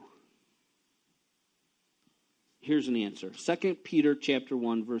to do? Here's an answer. 2 Peter chapter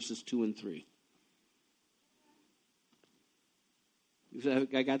 1, verses 2 and 3.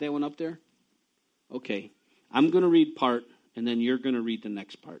 I got that one up there? Okay. I'm going to read part, and then you're going to read the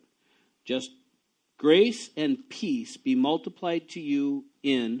next part. Just grace and peace be multiplied to you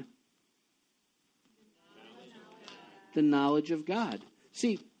in the knowledge of God.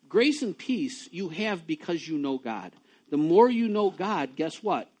 See, grace and peace you have because you know God. The more you know God, guess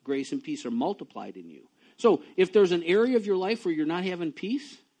what? Grace and peace are multiplied in you. So if there's an area of your life where you're not having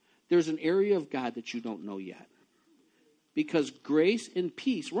peace, there's an area of God that you don't know yet. Because grace and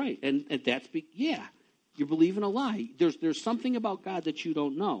peace, right, and that's, you're believing a lie. There's something about God that you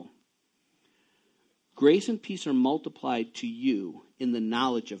don't know. Grace and peace are multiplied to you in the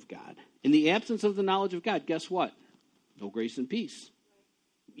knowledge of God. In the absence of the knowledge of God, guess what? No grace and peace.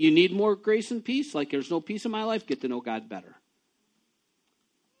 You need more grace and peace? Like there's no peace in my life? Get to know God better.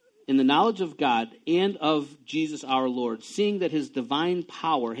 In the knowledge of God and of Jesus our Lord, seeing that his divine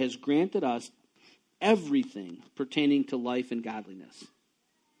power has granted us everything pertaining to life and godliness.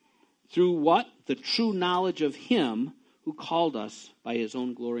 Through what? The true knowledge of him who called us by his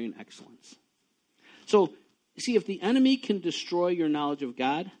own glory and excellence. So, see, if the enemy can destroy your knowledge of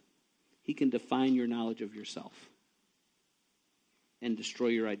God, he can define your knowledge of yourself and destroy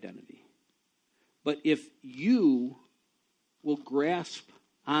your identity. But if you will grasp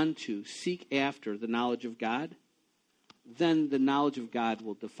onto, seek after the knowledge of God, then the knowledge of God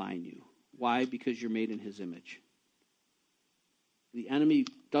will define you. Why? Because you're made in his image. The enemy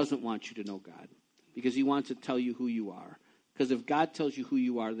doesn't want you to know God because he wants to tell you who you are. Because if God tells you who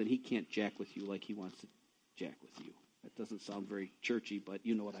you are, then he can't jack with you like he wants to jack with you. That doesn't sound very churchy, but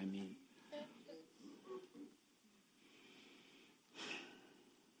you know what I mean.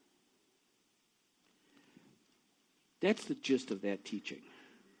 That's the gist of that teaching.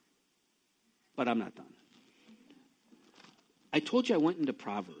 But I'm not done. I told you I went into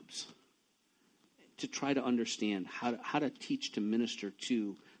Proverbs to try to understand how to teach, to minister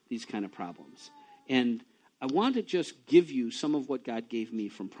to these kind of problems. And I want to just give you some of what God gave me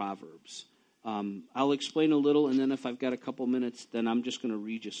from Proverbs. I'll explain a little, and then if I've got a couple minutes, then I'm just going to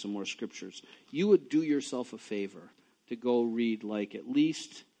read you some more scriptures. You would do yourself a favor to go read like at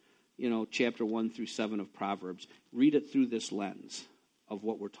least, chapter 1 through 7 of Proverbs. Read it through this lens of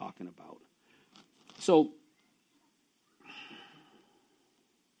what we're talking about. So,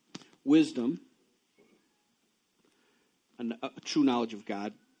 wisdom, a true knowledge of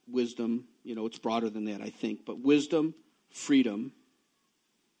God, wisdom, it's broader than that, I think, but wisdom, freedom,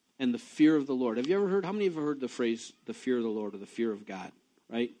 and the fear of the Lord. Have you ever heard, how many of you have heard the phrase, the fear of the Lord, or the fear of God,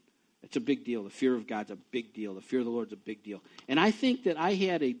 right? It's a big deal. The fear of God's a big deal. The fear of the Lord's a big deal. And I think that I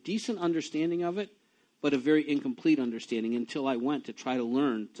had a decent understanding of it, but a very incomplete understanding until I went to try to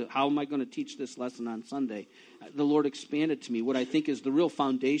learn how am I going to teach this lesson on Sunday. The Lord expanded to me what I think is the real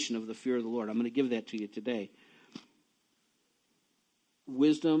foundation of the fear of the Lord. I'm going to give that to you today.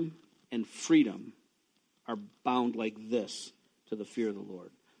 Wisdom and freedom are bound like this to the fear of the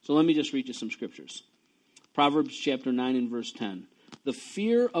Lord. So let me just read you some scriptures. Proverbs chapter 9 and verse 10. The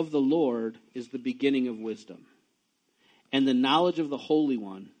fear of the Lord is the beginning of wisdom, and the knowledge of the Holy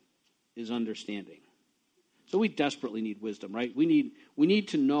One is understanding. So we desperately need wisdom, right? We need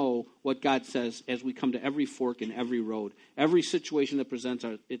to know what God says as we come to every fork in every road. Every situation that presents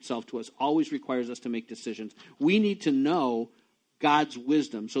itself to us always requires us to make decisions. We need to know God's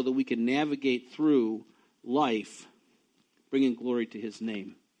wisdom so that we can navigate through life bringing glory to his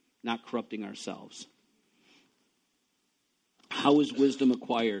name, not corrupting ourselves. How is wisdom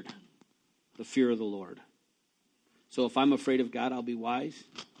acquired? The fear of the Lord. So if I'm afraid of God, I'll be wise?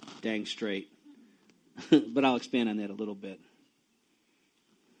 Dang straight. But I'll expand on that a little bit.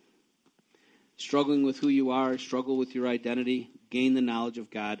 Struggling with who you are, struggle with your identity, gain the knowledge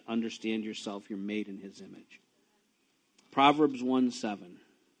of God, understand yourself, you're made in his image. Proverbs 1:7.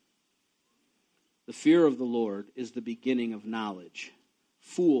 The fear of the Lord is the beginning of knowledge.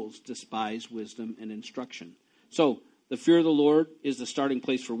 Fools despise wisdom and instruction. So, the fear of the Lord is the starting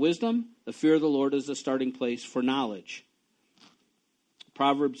place for wisdom. The fear of the Lord is the starting place for knowledge.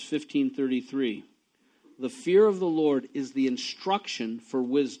 Proverbs 15:33. The fear of the Lord is the instruction for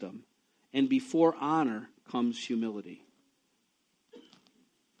wisdom, and before honor comes humility.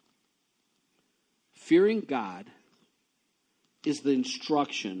 Fearing God is the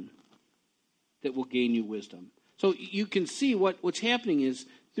instruction that will gain you wisdom. So you can see what's happening is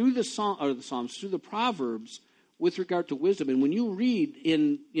through the Psalms, through the Proverbs, with regard to wisdom. And when you read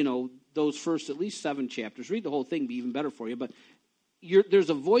in, those first at least 7 chapters, read the whole thing, be even better for you. But there's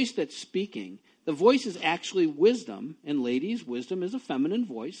a voice that's speaking. The voice is actually wisdom. And ladies, wisdom is a feminine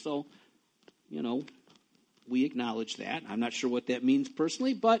voice. So, we acknowledge that. I'm not sure what that means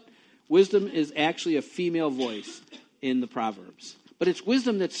personally, but wisdom is actually a female voice in the Proverbs. But it's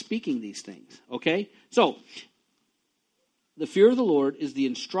wisdom that's speaking these things, okay? So, the fear of the Lord is the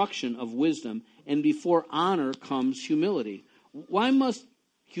instruction of wisdom, and before honor comes humility. Why must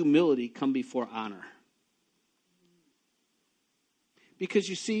humility come before honor? Because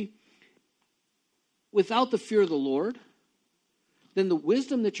you see, without the fear of the Lord, then the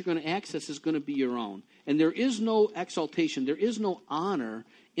wisdom that you're going to access is going to be your own. And there is no exaltation, there is no honor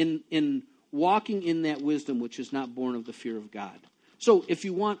in walking in that wisdom which is not born of the fear of God. So if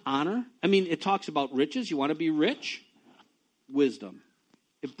you want honor, it talks about riches. You want to be rich? Wisdom.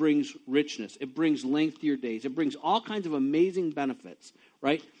 It brings richness. It brings length to your days. It brings all kinds of amazing benefits,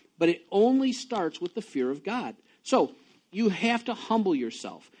 right? But it only starts with the fear of God. So you have to humble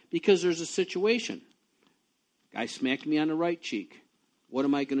yourself because there's a situation. Guy smacked me on the right cheek. What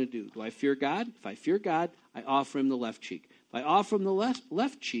am I going to do? Do I fear God? If I fear God, I offer him the left cheek. If I offer him the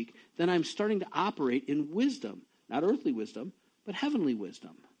left cheek, then I'm starting to operate in wisdom. Not earthly wisdom, but heavenly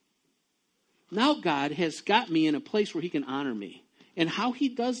wisdom. Now God has got me in a place where he can honor me. And how he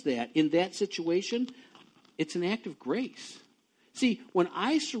does that in that situation, it's an act of grace. See, when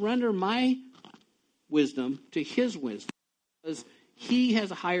I surrender my wisdom to his wisdom, because he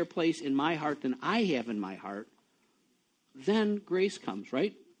has a higher place in my heart than I have in my heart, then grace comes,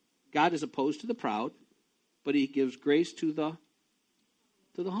 right? God is opposed to the proud, but he gives grace to the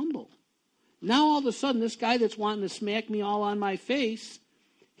humble. Now all of a sudden, this guy that's wanting to smack me all on my face,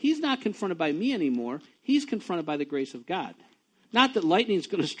 he's not confronted by me anymore. He's confronted by the grace of God. Not that lightning's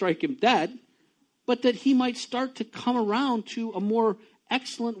going to strike him dead, but that he might start to come around to a more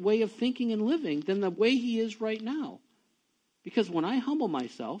excellent way of thinking and living than the way he is right now. Because when I humble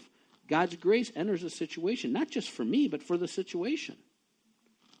myself, God's grace enters the situation, not just for me, but for the situation.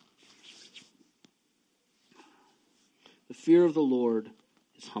 The fear of the Lord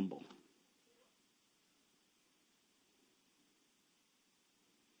is humble.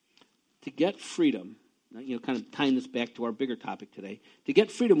 To get freedom, kind of tying this back to our bigger topic today. To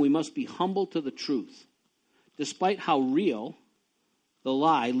get freedom, we must be humble to the truth, despite how real the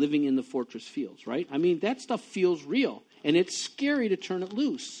lie living in the fortress feels, right? I mean, that stuff feels real, and it's scary to turn it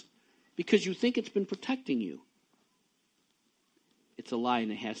loose because you think it's been protecting you. It's a lie,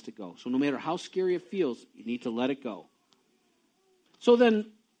 and it has to go. So no matter how scary it feels, you need to let it go. So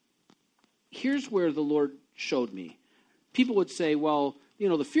then, here's where the Lord showed me. People would say, well,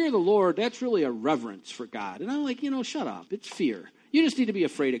 the fear of the Lord, that's really a reverence for God. And I'm like, shut up. It's fear. You just need to be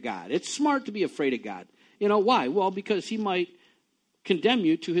afraid of God. It's smart to be afraid of God. Why? Well, because he might condemn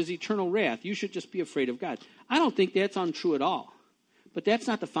you to his eternal wrath. You should just be afraid of God. I don't think that's untrue at all. But that's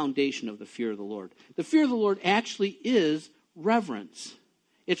not the foundation of the fear of the Lord. The fear of the Lord actually is reverence.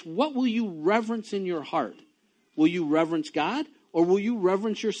 It's what will you reverence in your heart? Will you reverence God? Or will you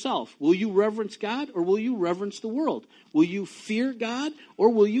reverence yourself? Will you reverence God, or will you reverence the world? Will you fear God, or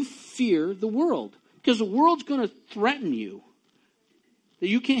will you fear the world? Because the world's going to threaten you that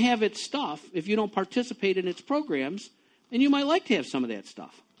you can't have its stuff if you don't participate in its programs, and you might like to have some of that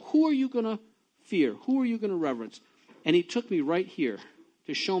stuff. Who are you going to fear? Who are you going to reverence? And he took me right here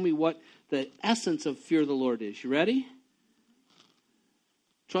to show me what the essence of fear of the Lord is. You ready?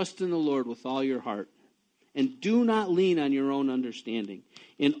 Trust in the Lord with all your heart. And do not lean on your own understanding.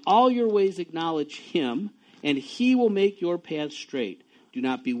 In all your ways acknowledge him, and he will make your path straight. Do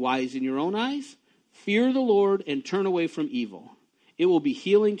not be wise in your own eyes. Fear the Lord and turn away from evil. It will be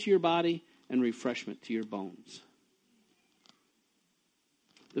healing to your body and refreshment to your bones.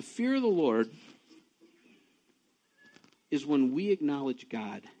 The fear of the Lord is when we acknowledge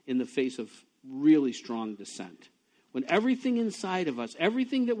God in the face of really strong dissent. When everything inside of us,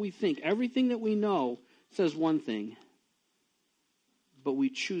 everything that we think, everything that we know says one thing, but we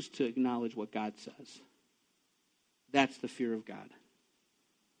choose to acknowledge what God says. That's the fear of God.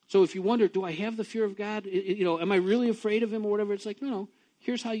 So if you wonder, do I have the fear of God? Am I really afraid of him or whatever? It's like, no.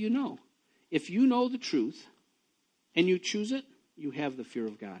 Here's how you know. If you know the truth and you choose it, you have the fear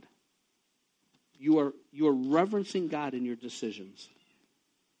of God. You are reverencing God in your decisions.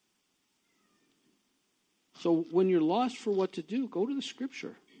 So when you're lost for what to do, go to the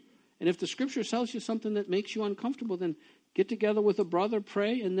Scripture. And if the Scripture tells you something that makes you uncomfortable, then get together with a brother,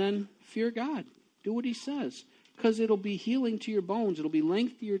 pray, and then fear God. Do what he says. Because it'll be healing to your bones. It'll be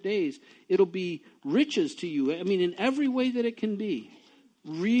length to your days. It'll be riches to you. I mean, in every way that it can be.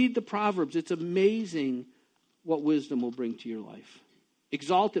 Read the Proverbs. It's amazing what wisdom will bring to your life.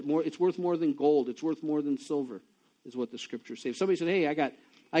 Exalt it more. It's worth more than gold. It's worth more than silver, is what the Scriptures say. If somebody said, hey,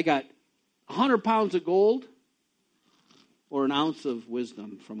 I got 100 pounds of gold or an ounce of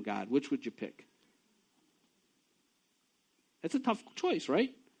wisdom from God, which would you pick? That's a tough choice,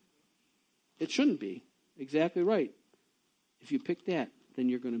 right? It shouldn't be. Exactly right. If you pick that, then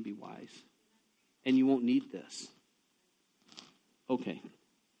you're going to be wise. And you won't need this. Okay.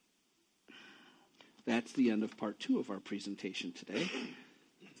 That's the end of part 2 of our presentation today.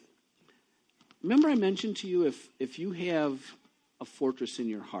 Remember I mentioned to you if you have a fortress in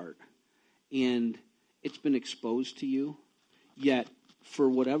your heart and it's been exposed to you, yet for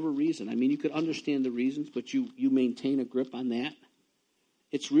whatever reason, I mean, you could understand the reasons, but you maintain a grip on that,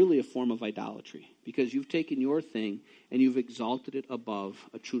 it's really a form of idolatry because you've taken your thing and you've exalted it above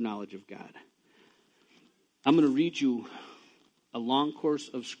a true knowledge of God. I'm going to read you a long course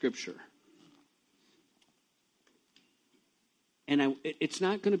of Scripture. And it's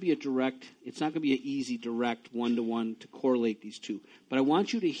not going to be it's not going to be an easy, direct, one-to-one to correlate these two. But I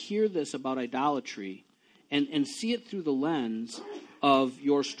want you to hear this about idolatry and see it through the lens of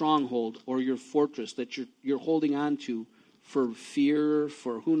your stronghold or your fortress that you're holding on to for fear,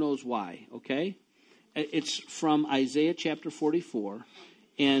 for who knows why, okay? It's from Isaiah chapter 44,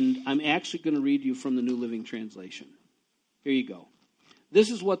 and I'm actually going to read you from the New Living Translation. Here you go. This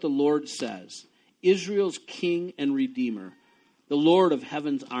is what the Lord says, Israel's King and Redeemer, the Lord of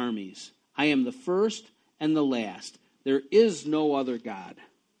heaven's armies. I am the first and the last. There is no other God.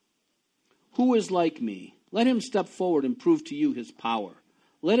 Who is like me? Let him step forward and prove to you his power.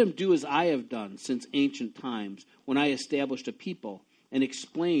 Let him do as I have done since ancient times, when I established a people and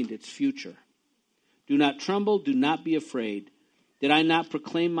explained its future. Do not tremble, do not be afraid. Did I not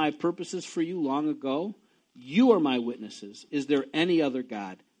proclaim my purposes for you long ago? You are my witnesses. Is there any other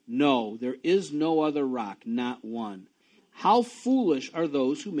God? No, there is no other rock, not one. How foolish are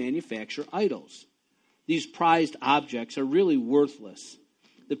those who manufacture idols? These prized objects are really worthless.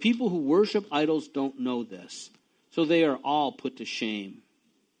 The people who worship idols don't know this, so they are all put to shame.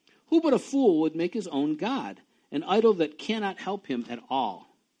 Who but a fool would make his own God, an idol that cannot help him at all,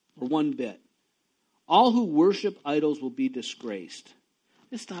 or one bit? All who worship idols will be disgraced.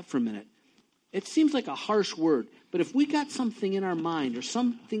 Let's stop for a minute. It seems like a harsh word, but if we got something in our mind or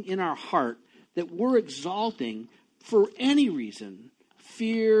something in our heart that we're exalting for any reason,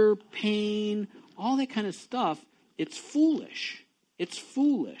 fear, pain, all that kind of stuff, it's foolish. It's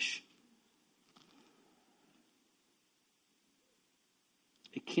foolish.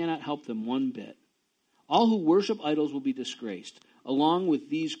 It cannot help them one bit. All who worship idols will be disgraced, along with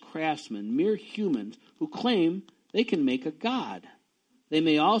these craftsmen, mere humans who claim they can make a god. They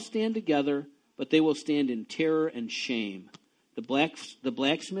may all stand together, but they will stand in terror and shame. The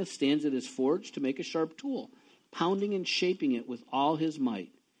blacksmith stands at his forge to make a sharp tool, pounding and shaping it with all his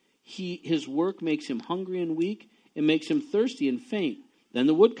might. His work makes him hungry and weak. It makes him thirsty and faint. Then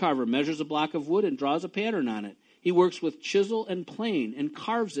the woodcarver measures a block of wood and draws a pattern on it. He works with chisel and plane and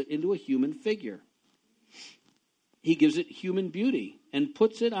carves it into a human figure. He gives it human beauty and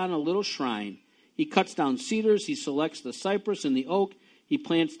puts it on a little shrine. He cuts down cedars. He selects the cypress and the oak. He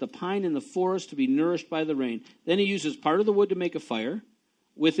plants the pine in the forest to be nourished by the rain. Then he uses part of the wood to make a fire.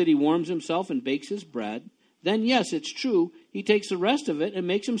 With it he warms himself and bakes his bread. Then, yes, it's true, he takes the rest of it and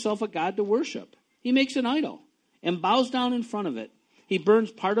makes himself a god to worship. He makes an idol and bows down in front of it. He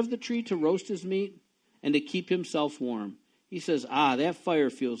burns part of the tree to roast his meat and to keep himself warm. He says, that fire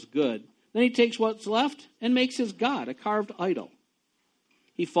feels good. Then he takes what's left and makes his god, a carved idol.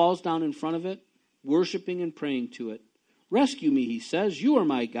 He falls down in front of it, worshiping and praying to it. Rescue me, he says. You are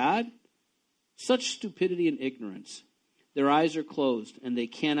my God. Such stupidity and ignorance. Their eyes are closed and they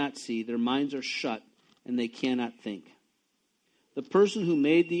cannot see. Their minds are shut and they cannot think. The person who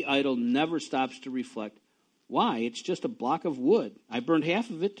made the idol never stops to reflect. Why? It's just a block of wood. I burned half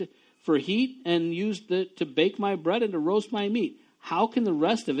of it for heat and used it to bake my bread and to roast my meat. How can the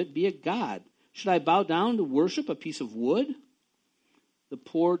rest of it be a god? Should I bow down to worship a piece of wood? The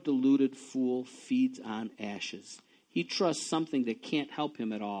poor deluded fool feeds on ashes. He trusts something that can't help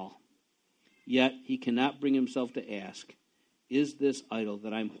him at all. Yet he cannot bring himself to ask, is this idol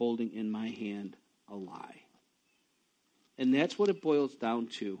that I'm holding in my hand a lie? And that's what it boils down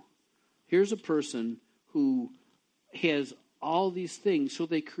to. Here's a person who has all these things, so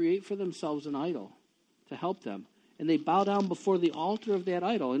they create for themselves an idol to help them. And they bow down before the altar of that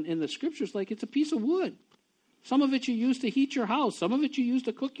idol. And the scripture's like it's a piece of wood. Some of it you use to heat your house. Some of it you use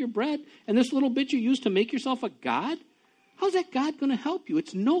to cook your bread. And this little bit you use to make yourself a god? How's that God going to help you?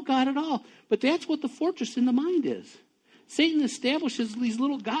 It's no God at all. But that's what the fortress in the mind is. Satan establishes these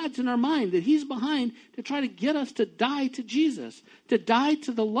little gods in our mind that he's behind to try to get us to die to Jesus, to die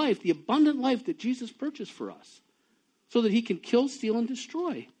to the life, the abundant life that Jesus purchased for us, so that he can kill, steal, and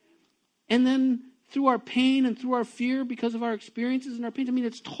destroy. And then through our pain and through our fear because of our experiences and our pain,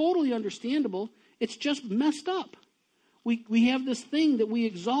 it's totally understandable. It's just messed up. We have this thing that we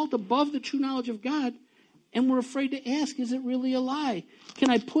exalt above the true knowledge of God, and we're afraid to ask, is it really a lie? Can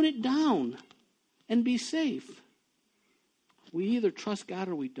I put it down and be safe? We either trust God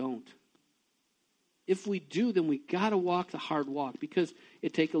or we don't. If we do, then we got to walk the hard walk, because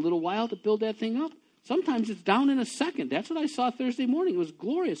it takes a little while to build that thing up. Sometimes it's down in a second. That's what I saw Thursday morning. It was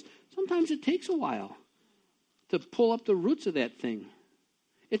glorious. Sometimes it takes a while to pull up the roots of that thing.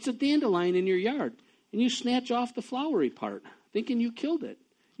 It's a dandelion in your yard, and you snatch off the flowery part, thinking you killed it.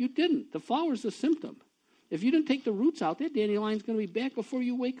 You didn't. The flower's the symptom. If you didn't take the roots out, that dandelion's going to be back before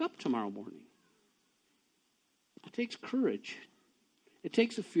you wake up tomorrow morning. It takes courage. It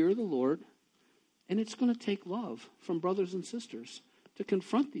takes a fear of the Lord, and it's going to take love from brothers and sisters to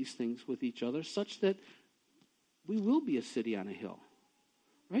confront these things with each other such that we will be a city on a hill.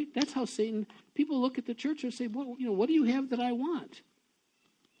 Right? That's how Satan, people look at the church and say, well, what do you have that I want?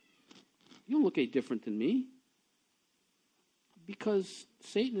 You don't look any different than me, because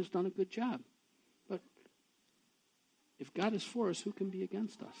Satan has done a good job. But if God is for us, who can be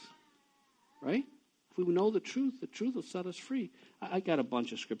against us? Right? If we know the truth will set us free. I got a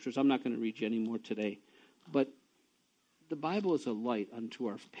bunch of scriptures. I'm not going to read you any more today. But the Bible is a light unto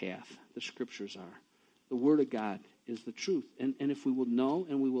our path. The scriptures are. The Word of God is the truth. And if we will know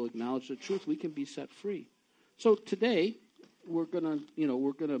and we will acknowledge the truth, we can be set free. So today, we're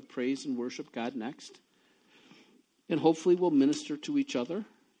gonna praise and worship God next. And hopefully we'll minister to each other,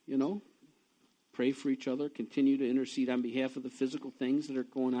 pray for each other, continue to intercede on behalf of the physical things that are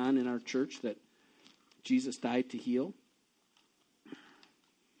going on in our church that Jesus died to heal.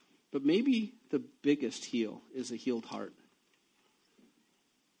 But maybe the biggest heal is a healed heart.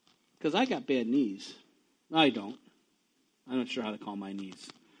 Because I got bad knees. I don't. I'm not sure how to call my knees.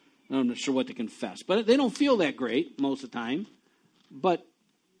 I'm not sure what to confess. But they don't feel that great most of the time. But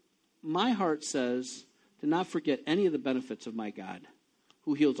my heart says to not forget any of the benefits of my God,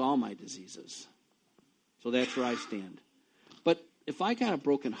 who heals all my diseases. So that's where I stand. But if I got a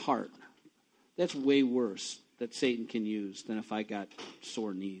broken heart, That's way worse that Satan can use than if I got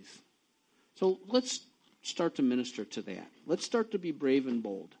sore knees. So let's start to minister to that. Let's start to be brave and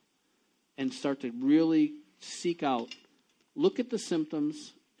bold and start to really seek out, look at the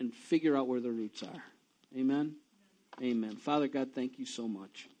symptoms, and figure out where the roots are. Amen? Amen. Father God, thank you so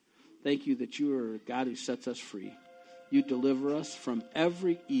much. Thank you that you are a God who sets us free. You deliver us from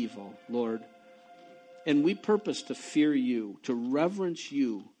every evil, Lord. And we purpose to fear you, to reverence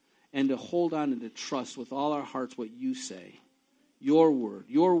you, and to hold on and to trust with all our hearts what you say. Your word,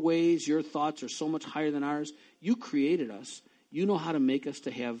 your ways, your thoughts are so much higher than ours. You created us. You know how to make us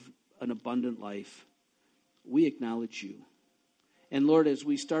to have an abundant life. We acknowledge you. And Lord, as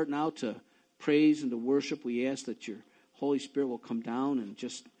we start now to praise and to worship, we ask that your Holy Spirit will come down and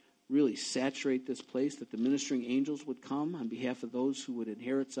just really saturate this place, that the ministering angels would come on behalf of those who would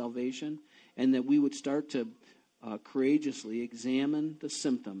inherit salvation, and that we would start to courageously examine the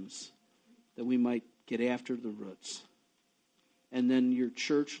symptoms, that we might get after the roots. And then your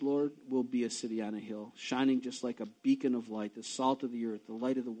church, Lord, will be a city on a hill, shining just like a beacon of light, the salt of the earth, the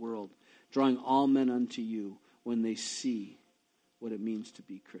light of the world, drawing all men unto you when they see what it means to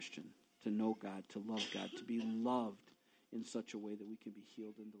be Christian, to know God, to love God, to be loved in such a way that we can be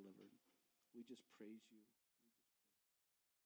healed and delivered. We just praise you.